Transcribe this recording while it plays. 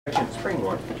Actually, spring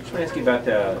one. I just want to ask you about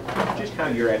just how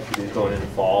your attitude is going in the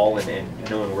fall and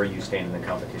knowing where you stand in the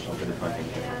competition for the punting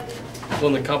team. Well,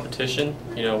 in the competition,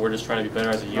 we're just trying to be better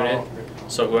as a unit.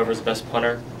 So whoever's the best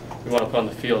punter, we want to put on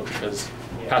the field because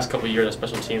the past couple of years our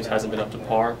special teams hasn't been up to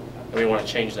par, and we want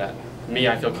to change that. Me,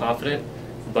 I feel confident,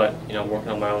 but I'm working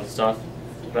on my own stuff.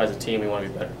 But as a team, we want to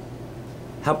be better.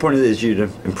 How important is you to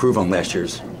improve on last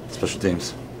year's special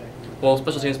teams? Well,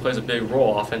 special teams plays a big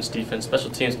role. Offense, defense,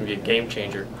 special teams can be a game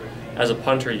changer. As a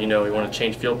punter, we want to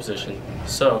change field position.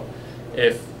 So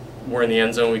if we're in the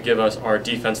end zone, we give our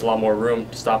defense a lot more room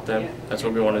to stop them. That's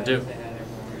what we want to do.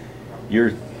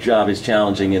 Your job is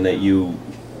challenging in that you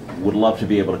would love to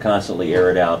be able to constantly air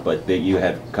it out, but that you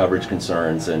have coverage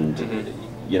concerns, and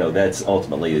that's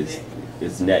ultimately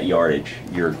is net yardage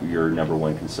your number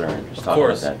one concern. Just talk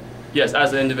about that. Yes,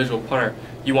 as an individual punter,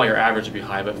 you want your average to be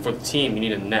high, but for the team, you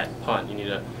need a net punt. You need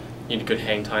a good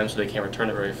hang time so they can't return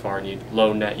it very far. You need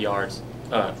low net yards,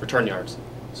 return yards.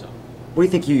 So. What do you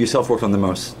think you yourself worked on the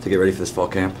most to get ready for this fall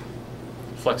camp?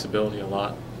 Flexibility a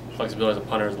lot. Flexibility as a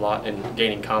punter is a lot, and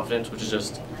gaining confidence, which is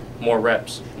just more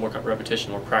reps, more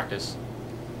repetition, more practice.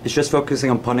 Is just focusing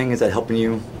on punting, is that helping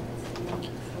you?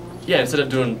 Yeah, instead of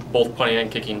doing both punting and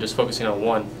kicking, just focusing on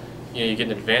one, you get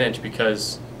an advantage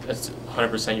because that's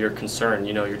 100% your concern.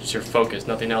 You're just your focus,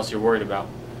 nothing else you're worried about.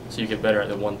 So you get better at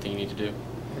the one thing you need to do.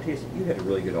 Matias, you had a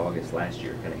really good August last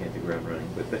year, kind of hit the ground running,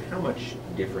 but how much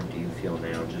different do you feel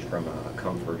now just from a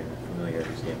comfort and a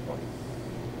familiarity standpoint?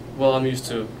 Well, I'm used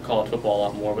to college football a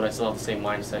lot more, but I still have the same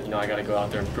mindset. I got to go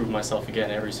out there and prove myself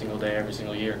again every single day, every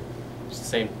single year. It's the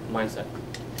same mindset.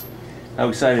 How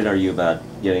excited are you about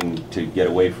getting to get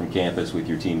away from campus with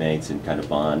your teammates and kind of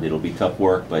bond? It'll be tough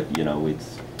work, but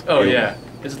it's... Oh yeah,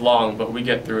 it's long, but we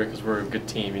get through it because we're a good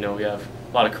team. We have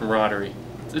a lot of camaraderie.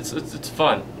 It's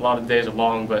fun. A lot of days are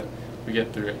long, but we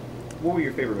get through it. What were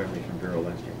your favorite memories from Bureau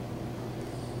last year?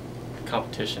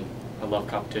 Competition. I love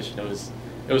competition.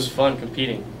 It was fun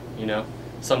competing.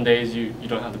 Some days you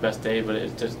don't have the best day,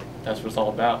 but that's what it's all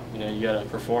about. You gotta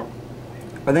perform.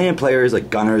 Are there any players like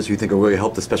gunners who you think will really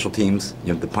help the special teams,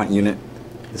 the punt unit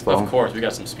this fall? Of course, we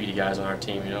got some speedy guys on our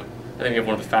team. I think we have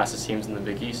one of the fastest teams in the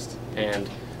Big East, and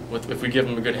if we give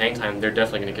them a good hang time, they're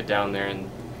definitely going to get down there, and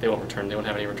they won't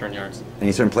have any return yards.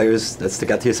 Any certain players that stick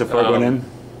out to you so far going in?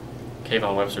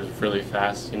 Kayvon Webster's really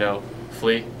fast.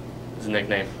 Flea is a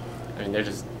nickname. They're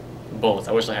just bullets.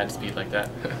 I wish I had speed like that.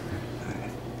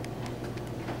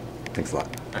 Thanks a lot.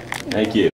 Thank you.